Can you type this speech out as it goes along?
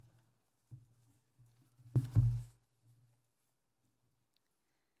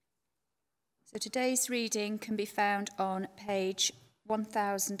So today's reading can be found on page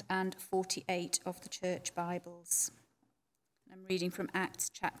 1048 of the Church Bibles. I'm reading from Acts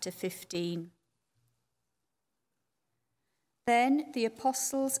chapter 15. Then the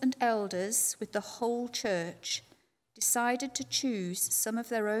apostles and elders with the whole church decided to choose some of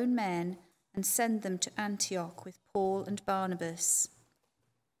their own men and send them to Antioch with Paul and Barnabas.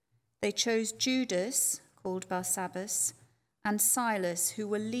 They chose Judas, called Barsabbas, and Silas, who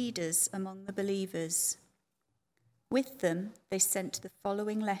were leaders among the believers. With them they sent the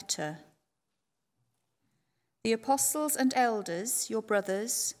following letter. The apostles and elders, your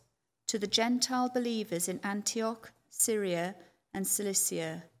brothers, to the Gentile believers in Antioch, Syria, and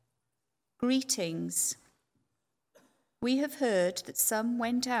Cilicia. Greetings. We have heard that some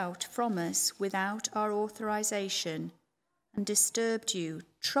went out from us without our authorization and disturbed you,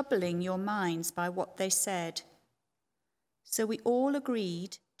 troubling your minds by what they said. So we all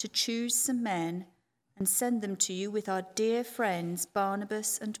agreed to choose some men and send them to you with our dear friends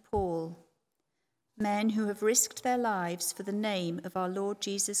Barnabas and Paul, men who have risked their lives for the name of our Lord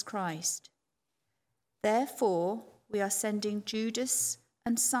Jesus Christ. Therefore, we are sending Judas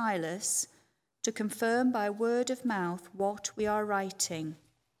and Silas to confirm by word of mouth what we are writing.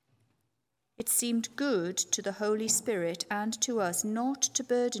 It seemed good to the Holy Spirit and to us not to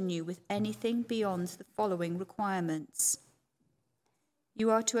burden you with anything beyond the following requirements. You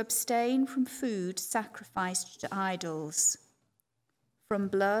are to abstain from food sacrificed to idols, from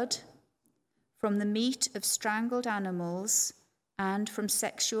blood, from the meat of strangled animals, and from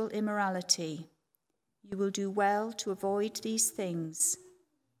sexual immorality. You will do well to avoid these things.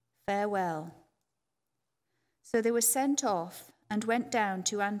 Farewell. So they were sent off and went down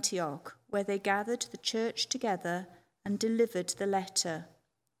to Antioch, where they gathered the church together and delivered the letter.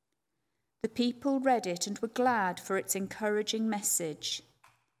 The people read it and were glad for its encouraging message.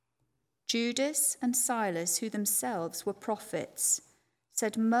 Judas and Silas, who themselves were prophets,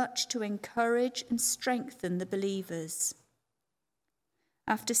 said much to encourage and strengthen the believers.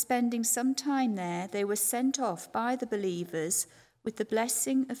 After spending some time there, they were sent off by the believers with the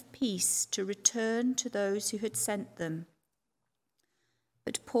blessing of peace to return to those who had sent them.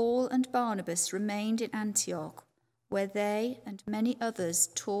 But Paul and Barnabas remained in Antioch, where they and many others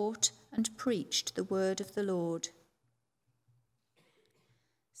taught and preached the word of the Lord.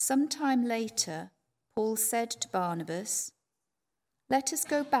 Some time later, Paul said to Barnabas, "Let us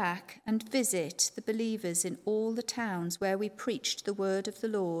go back and visit the believers in all the towns where we preached the word of the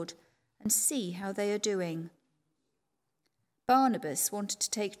Lord and see how they are doing." Barnabas wanted to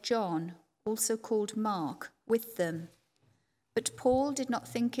take John, also called Mark, with them, but Paul did not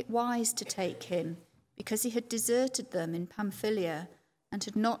think it wise to take him because he had deserted them in Pamphylia and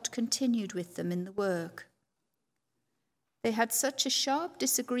had not continued with them in the work. They had such a sharp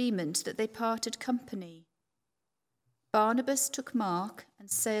disagreement that they parted company. Barnabas took Mark and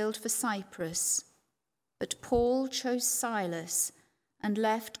sailed for Cyprus, but Paul chose Silas and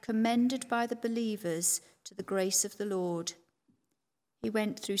left commended by the believers to the grace of the Lord. He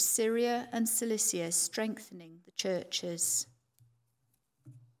went through Syria and Cilicia, strengthening the churches.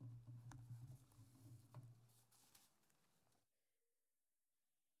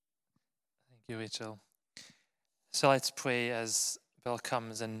 Thank you, Rachel. So let's pray as Bill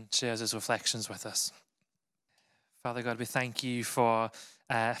comes and shares his reflections with us. Father God, we thank you for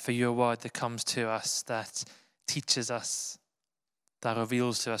your word that comes to us, that teaches us, that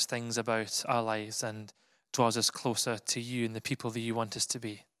reveals to us things about our lives and draws us closer to you and the people that you want us to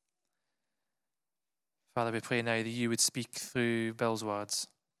be. Father, we pray now that you would speak through Bill's words,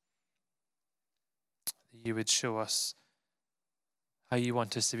 that you would show us how you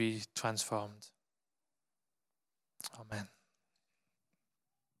want us to be transformed. Amen.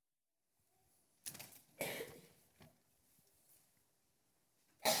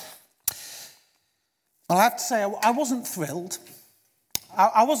 Well, I have to say, I wasn't thrilled.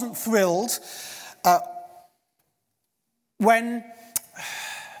 I wasn't thrilled when,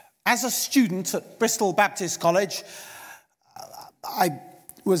 as a student at Bristol Baptist College, I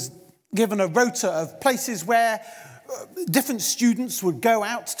was given a rota of places where different students would go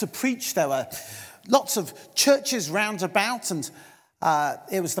out to preach. There were lots of churches round about, and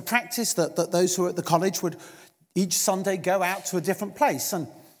it was the practice that those who were at the college would each Sunday go out to a different place. And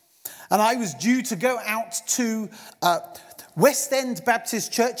I was due to go out to West End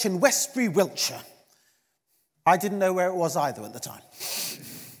Baptist Church in Westbury, Wiltshire. I didn't know where it was either at the time.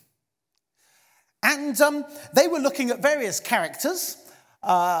 And they were looking at various characters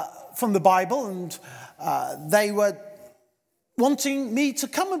from the Bible, and they were wanting me to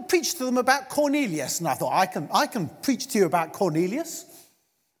come and preach to them about Cornelius. And I thought, I can preach to you about Cornelius.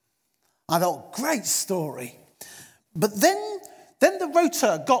 I thought, great story. But then the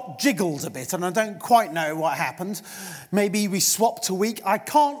rota got jiggled a bit, and I don't quite know what happened. Maybe we swapped a week. I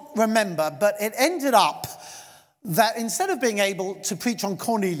can't remember, but it ended up that instead of being able to preach on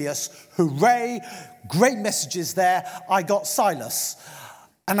Cornelius, hooray, great messages there, I got Silas.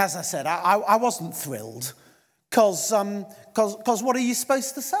 And as I said, I wasn't thrilled, because what are you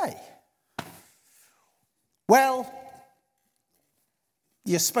supposed to say? Well,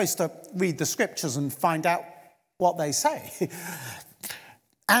 you're supposed to read the scriptures and find out what they say.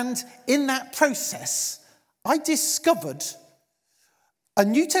 And in that process, I discovered a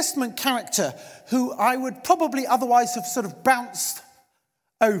New Testament character who I would probably otherwise have sort of bounced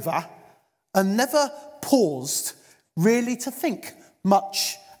over and never paused really to think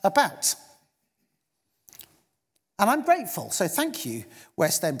much about. And I'm grateful, so thank you,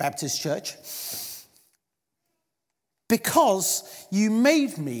 West End Baptist Church, because you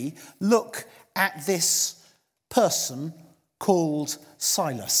made me look at this person called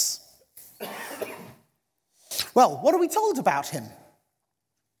Silas. Well, what are we told about him?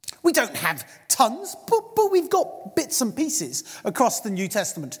 We don't have tons, but we've got bits and pieces across the New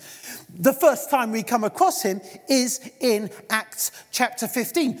Testament. The first time we come across him is in Acts chapter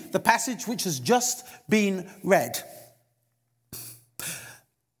 15, the passage which has just been read.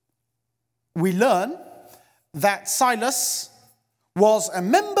 We learn that Silas was a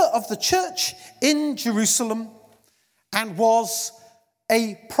member of the church in Jerusalem and was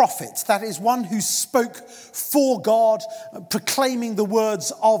a prophet. That is, one who spoke for God, proclaiming the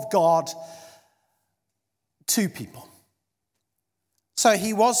words of God to people. So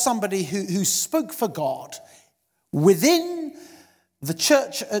he was somebody who spoke for God within the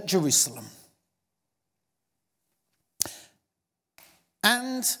church at Jerusalem.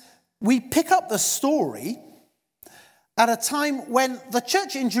 And we pick up the story at a time when the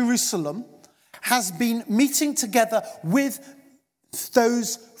church in Jerusalem has been meeting together with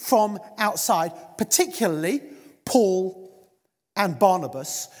those from outside, particularly Paul and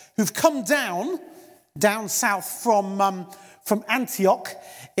Barnabas, who've come down south from Antioch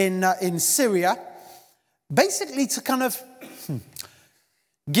in Syria, basically to kind of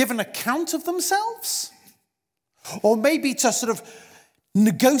give an account of themselves, or maybe to sort of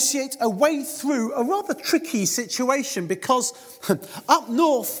negotiate a way through a rather tricky situation, because up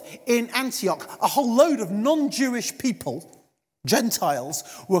north in Antioch, a whole load of non-Jewish people, Gentiles,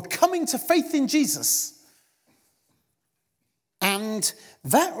 were coming to faith in Jesus. And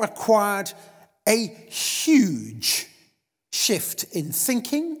that required a huge shift in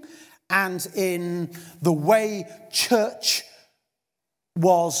thinking and in the way church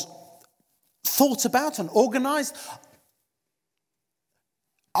was thought about and organized.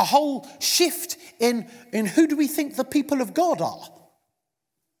 A whole shift in who do we think the people of God are.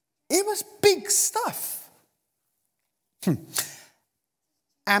 It was big stuff.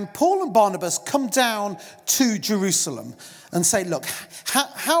 And Paul and Barnabas come down to Jerusalem and say, look,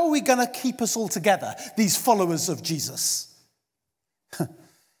 how are we going to keep us all together, these followers of Jesus?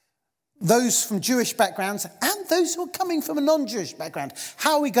 Those from Jewish backgrounds and those who are coming from a non-Jewish background.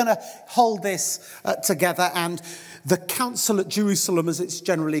 How are we going to hold this together? And the council at Jerusalem, as it's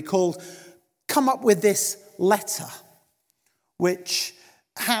generally called, come up with this letter, which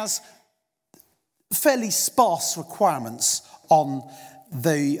has fairly sparse requirements on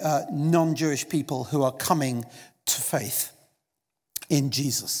the non-Jewish people who are coming to faith in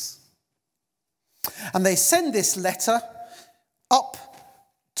Jesus. And they send this letter up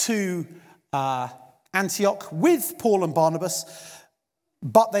to Antioch with Paul and Barnabas,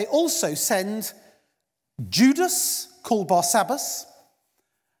 but they also send Judas, called Barsabbas,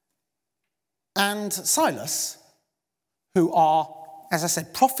 and Silas, who are, as I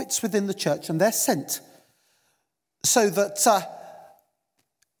said, prophets within the church, and they're sent so that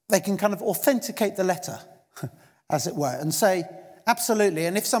they can kind of authenticate the letter, as it were, and say, absolutely.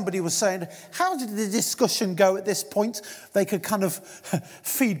 And if somebody was saying, how did the discussion go at this point? They could kind of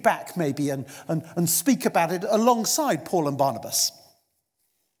feed back maybe and speak about it alongside Paul and Barnabas.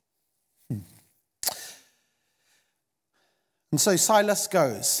 And so Silas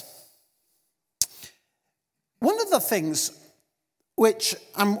goes. One of the things which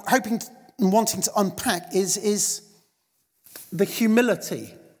I'm hoping and wanting to unpack is the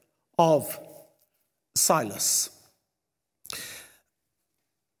humility of Silas.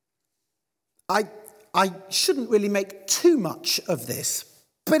 I shouldn't really make too much of this,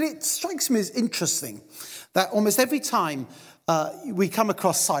 but it strikes me as interesting that almost every time we come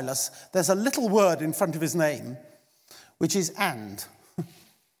across Silas, there's a little word in front of his name, which is and.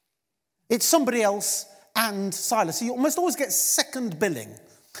 It's somebody else and Silas. He almost always gets second billing.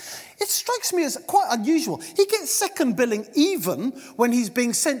 it strikes me as quite unusual. He gets second billing even when he's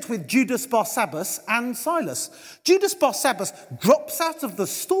being sent with Judas Barsabbas and Silas. Judas Barsabbas drops out of the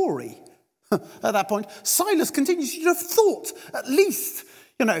story at that point. Silas continues. You'd have thought, at least,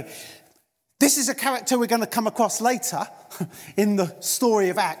 this is a character we're going to come across later in the story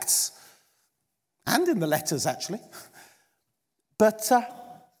of Acts and in the letters, actually. But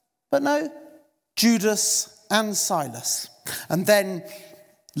no, Judas and Silas. And then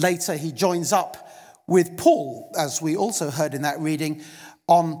later he joins up with Paul, as we also heard in that reading,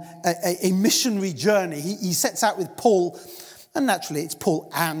 on a missionary journey. He sets out with Paul, and naturally it's Paul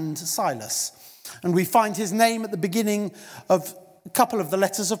and Silas. And we find his name at the beginning of a couple of the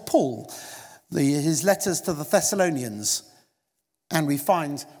letters of Paul, his letters to the Thessalonians. And we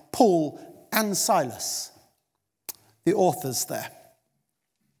find Paul and Silas, the authors there.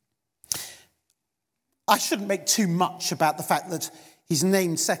 I shouldn't make too much about the fact that he's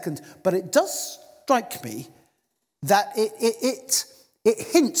named second, but it does strike me that it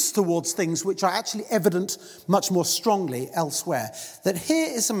hints towards things which are actually evident much more strongly elsewhere. That here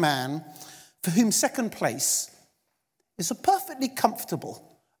is a man for whom second place is a perfectly comfortable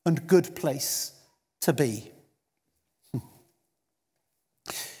and good place to be.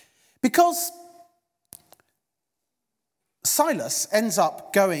 Because Silas ends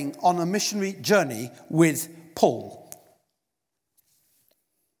up going on a missionary journey with Paul.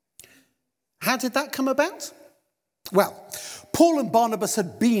 How did that come about? Well, Paul and Barnabas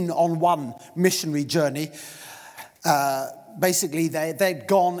had been on one missionary journey. Basically, they'd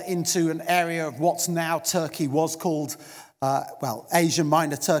gone into an area of what's now Turkey, was called, Asia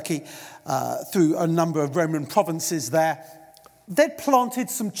Minor Turkey, through a number of Roman provinces there. They'd planted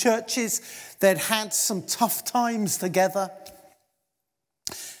some churches. They'd had some tough times together.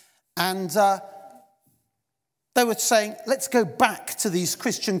 And they were saying, let's go back to these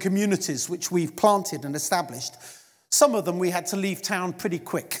Christian communities which we've planted and established. Some of them we had to leave town pretty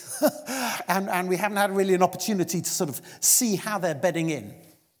quick. and we haven't had really an opportunity to sort of see how they're bedding in.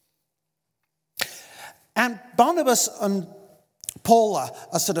 And Barnabas and Paul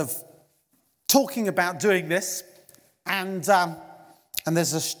are sort of talking about doing this. And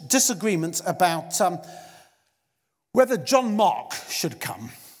there's a disagreement about whether John Mark should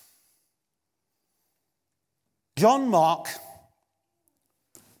come. John Mark,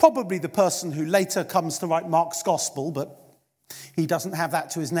 probably the person who later comes to write Mark's Gospel, but he doesn't have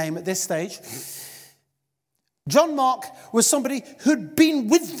that to his name at this stage. John Mark was somebody who'd been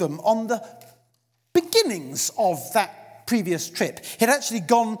with them on the beginnings of that previous trip. He'd actually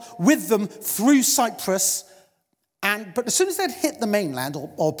gone with them through Cyprus. But as soon as they'd hit the mainland,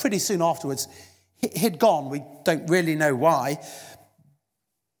 or pretty soon afterwards, he'd gone. We don't really know why.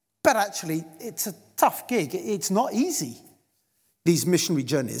 But actually, it's a tough gig. It's not easy, these missionary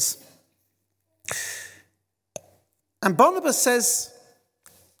journeys. And Barnabas says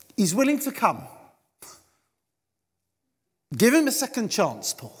he's willing to come. Give him a second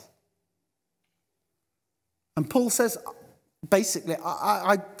chance, Paul. And Paul says, basically,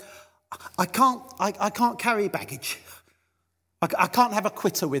 I can't carry baggage. I can't have a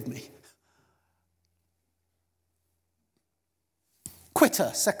quitter with me.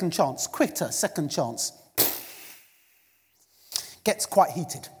 Quitter, second chance. Quitter, second chance. Gets quite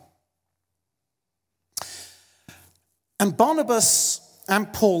heated. And Barnabas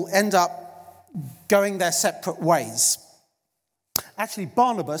and Paul end up going their separate ways. Actually,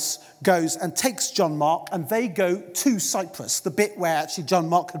 Barnabas goes and takes John Mark, and they go to Cyprus, the bit where actually John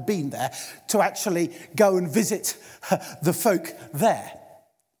Mark had been there, to actually go and visit the folk there.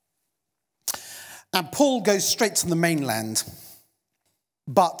 And Paul goes straight to the mainland,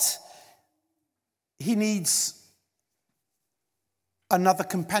 but he needs another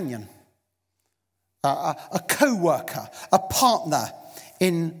companion, a co-worker, a partner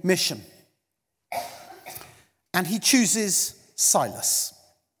in mission. And he chooses Silas.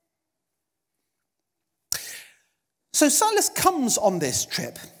 So Silas comes on this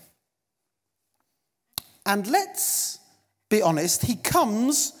trip, and let's be honest, he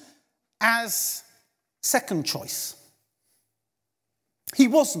comes as second choice. He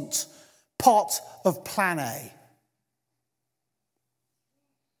wasn't part of plan A.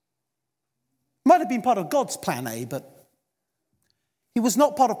 Might have been part of God's plan A, but he was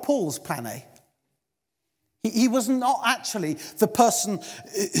not part of Paul's plan A. He was not actually the person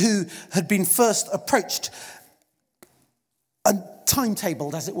who had been first approached and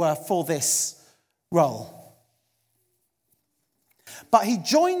timetabled, as it were, for this role. But he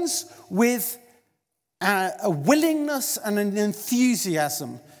joins with a willingness and an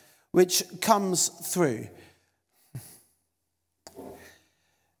enthusiasm which comes through.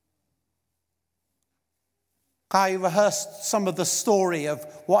 I rehearsed some of the story of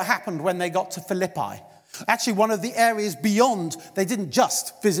what happened when they got to Philippi. Actually, one of the areas beyond, they didn't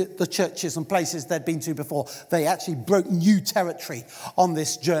just visit the churches and places they'd been to before. They actually broke new territory on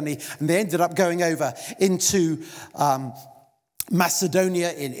this journey, and they ended up going over into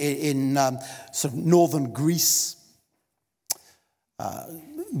Macedonia in sort of northern Greece,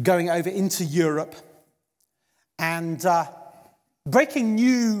 going over into Europe, and breaking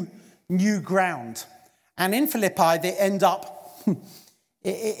new ground. And in Philippi, they end up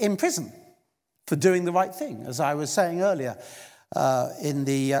in prison for doing the right thing, as I was saying earlier in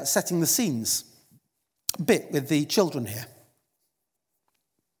the setting the scenes bit with the children here.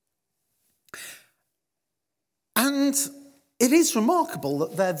 And it is remarkable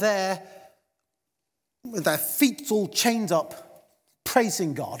that they're there with their feet all chained up,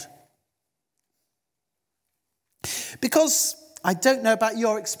 praising God. Because I don't know about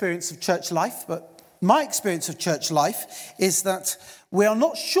your experience of church life, but my experience of church life is that we are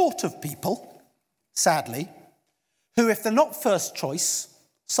not short of people, sadly, who, if they're not first choice,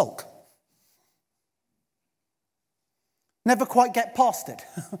 sulk. Never quite get past it.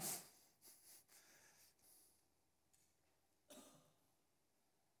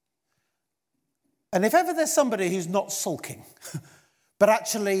 And if ever there's somebody who's not sulking, but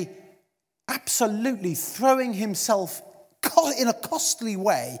actually absolutely throwing himself in a costly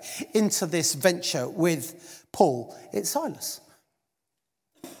way into this venture with Paul, it's Silas.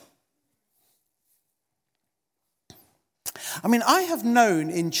 I mean, I have known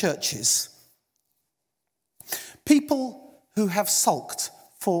in churches people who have sulked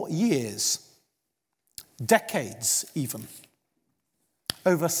for years, decades even,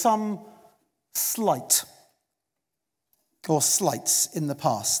 over some slight or slights in the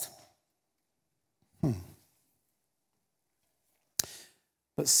past.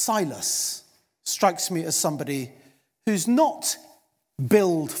 But Silas strikes me as somebody who's not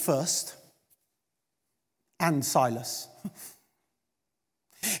billed first and Silas.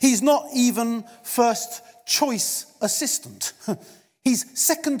 He's not even first choice assistant. He's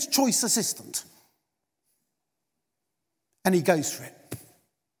second choice assistant. And he goes for it.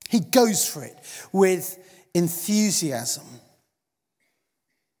 He goes for it with enthusiasm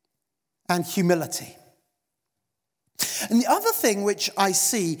and humility. And the other thing which I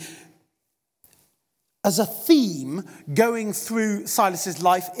see as a theme going through Silas's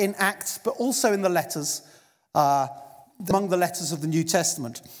life in Acts, but also in the letters, among the letters of the New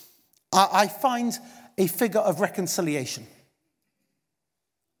Testament, I find a figure of reconciliation.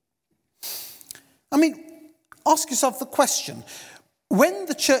 I mean, ask yourself the question. When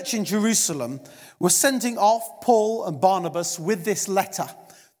the church in Jerusalem was sending off Paul and Barnabas with this letter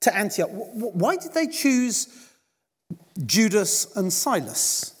to Antioch, why did they choose Judas and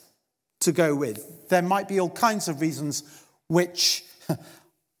Silas to go with? There might be all kinds of reasons which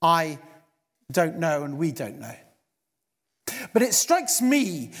I don't know and we don't know. But it strikes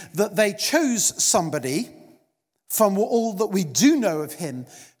me that they chose somebody from all that we do know of him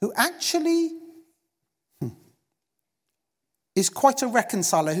who actually is quite a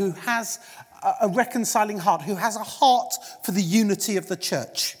reconciler, who has a reconciling heart, who has a heart for the unity of the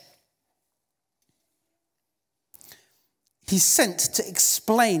church. He's sent to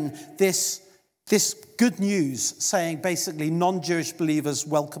explain this good news, saying basically non-Jewish believers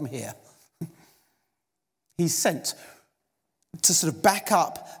welcome here. He's sent to sort of back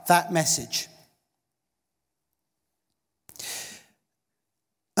up that message.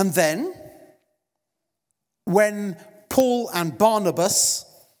 And then, when Paul and Barnabas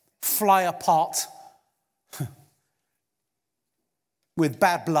fly apart with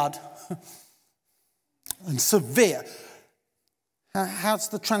bad blood and severe. How's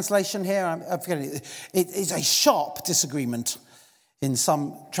the translation here? I'm forgetting. It is a sharp disagreement in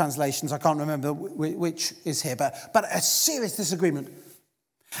some translations. I can't remember which is here, but a serious disagreement.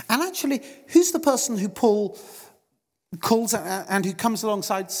 And actually, who's the person who Paul calls and who comes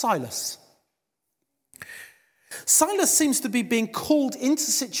alongside Silas? Silas seems to be being called into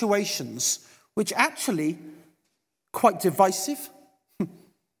situations which actually quite divisive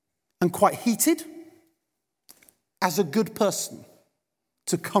and quite heated as a good person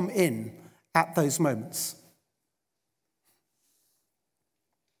to come in at those moments.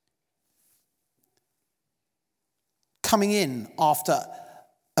 Coming in after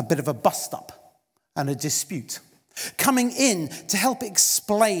a bit of a bust-up and a dispute. Coming in to help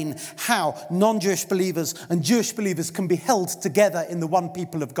explain how non-Jewish believers and Jewish believers can be held together in the one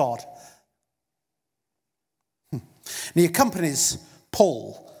people of God. And he accompanies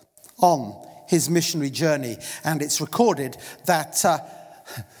Paul on his missionary journey, and it's recorded that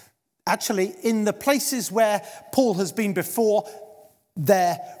Actually, in the places where Paul has been before,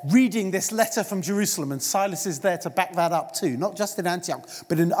 they're reading this letter from Jerusalem, and Silas is there to back that up too, not just in Antioch,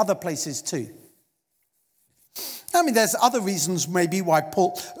 but in other places too. I mean, there's other reasons maybe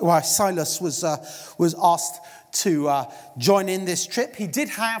why Silas was asked to join in this trip. He did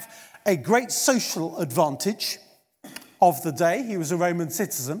have a great social advantage of the day. He was a Roman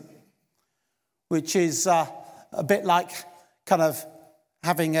citizen, which is a bit like kind of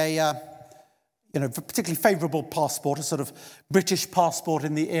having a particularly favourable passport, a sort of British passport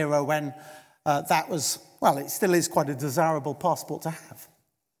in the era when that was, well, it still is quite a desirable passport to have.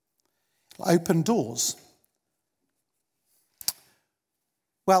 Open doors.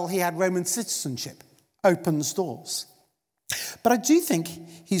 Well, he had Roman citizenship, opens doors. But I do think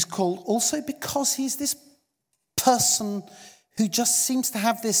he's called also because he's this person who just seems to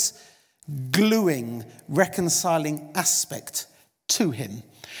have this gluing, reconciling aspect to him.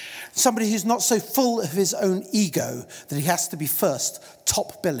 Somebody who's not so full of his own ego that he has to be first,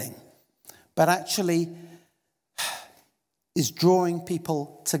 top billing, but actually is drawing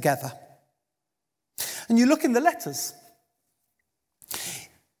people together. And you look in the letters,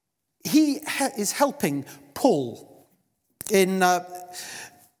 he is helping Paul in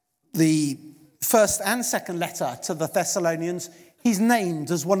the first and second letter to the Thessalonians. He's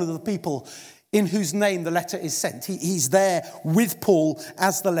named as one of the people in whose name the letter is sent. He's there with Paul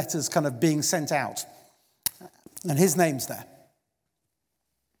as the letter's kind of being sent out. And his name's there.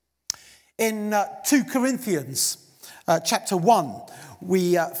 In 2 Corinthians chapter 1,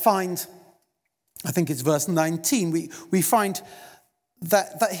 we find, I think it's verse 19, we find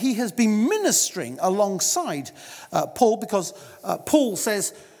that he has been ministering alongside Paul, because Paul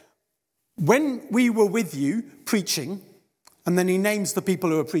says, when we were with you preaching, and then he names the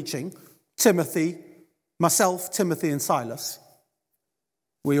people who are preaching, Timothy, myself, Timothy and Silas.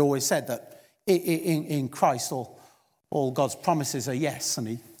 We always said that in Christ all God's promises are yes, and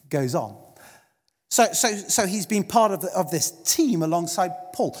he goes on. So he's been part of this team alongside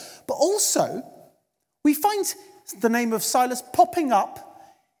Paul. But also, we find the name of Silas popping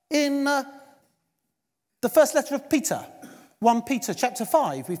up in the first letter of Peter. 1 Peter chapter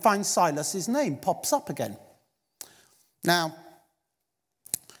 5, we find Silas's name pops up again. Now,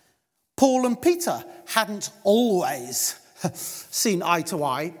 Paul and Peter hadn't always seen eye to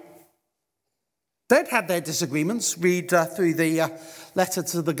eye. They'd had their disagreements. Read through the letter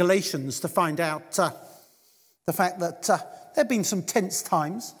to the Galatians to find out the fact that there had been some tense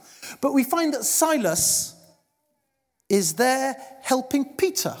times. But we find that Silas is there helping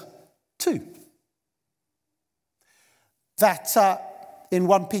Peter too. That in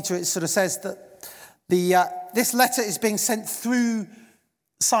 1 Peter it sort of says that this letter is being sent through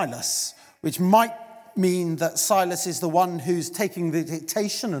Silas, which might mean that Silas is the one who's taking the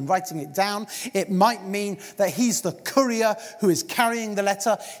dictation and writing it down. It might mean that he's the courier who is carrying the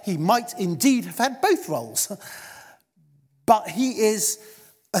letter. He might indeed have had both roles. But he is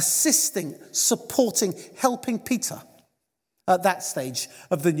assisting, supporting, helping Peter at that stage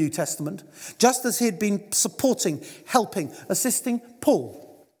of the New Testament, just as he had been supporting, helping, assisting Paul.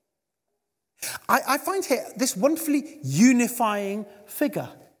 I find here this wonderfully unifying figure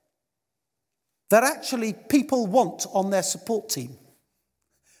that actually people want on their support team.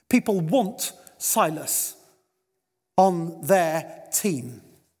 People want Silas on their team.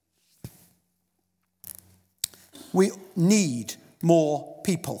 We need more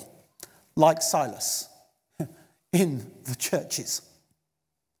people like Silas in the churches.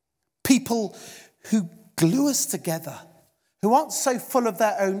 People who glue us together, who aren't so full of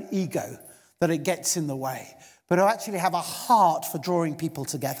their own ego that it gets in the way, but who actually have a heart for drawing people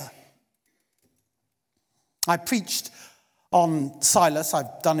together. I preached on Silas.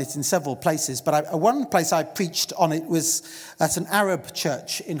 I've done it in several places, but one place I preached on it was at an Arab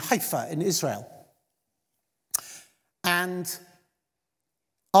church in Haifa in Israel. And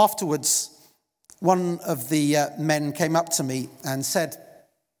afterwards, one of the men came up to me and said,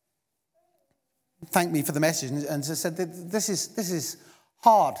 thanked me for the message, and said, this is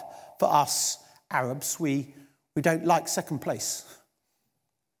hard for us Arabs. We don't like second place.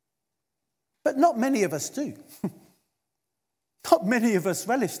 But not many of us do. Not many of us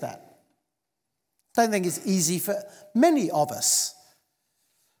relish that. I don't think it's easy for many of us.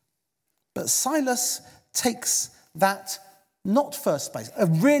 But Silas takes that not first place, a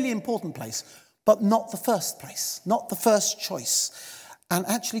really important place, but not the first place, not the first choice, and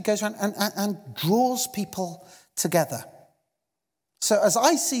actually goes around and draws people together. So as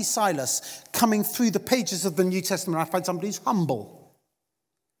I see Silas coming through the pages of the New Testament, I find somebody who's humble,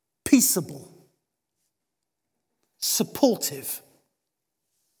 peaceable, supportive,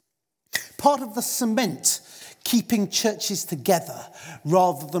 part of the cement keeping churches together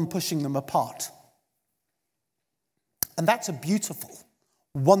rather than pushing them apart. And that's a beautiful,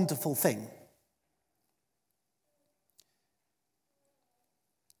 wonderful thing.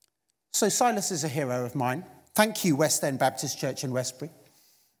 So Silas is a hero of mine. Thank you, West End Baptist Church in Westbury.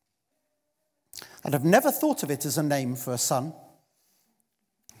 I'd have never thought of it as a name for a son,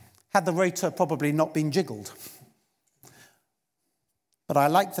 had the rotor probably not been jiggled. But I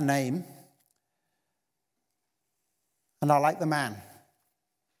like the name, and I like the man.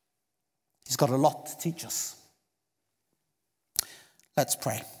 He's got a lot to teach us. Let's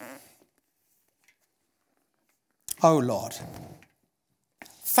pray. Oh Lord,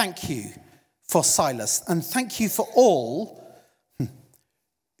 thank you for Silas, and thank you for all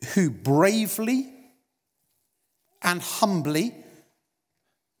who bravely and humbly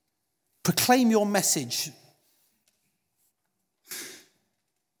proclaim your message,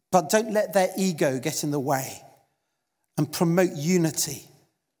 but don't let their ego get in the way, and promote unity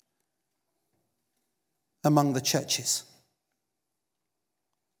among the churches.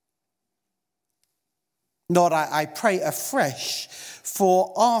 Lord, I pray afresh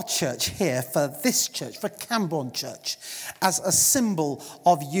for our church here, for this church, for Camborne Church, as a symbol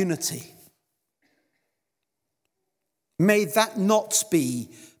of unity. May that not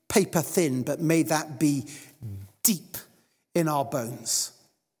be paper thin, but may that be deep in our bones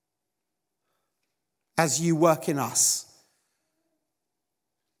as you work in us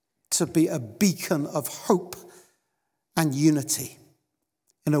to be a beacon of hope and unity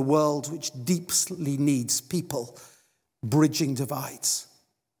in a world which deeply needs people bridging divides.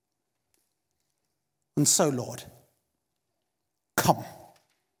 And so, Lord, come,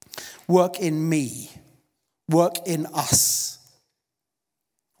 work in me, work in us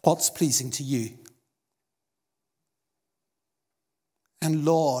what's pleasing to you. And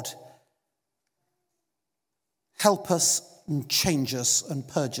Lord, help us and change us and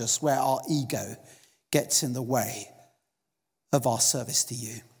purge us where our ego gets in the way of our service to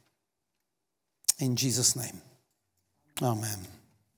you. In Jesus' name, amen.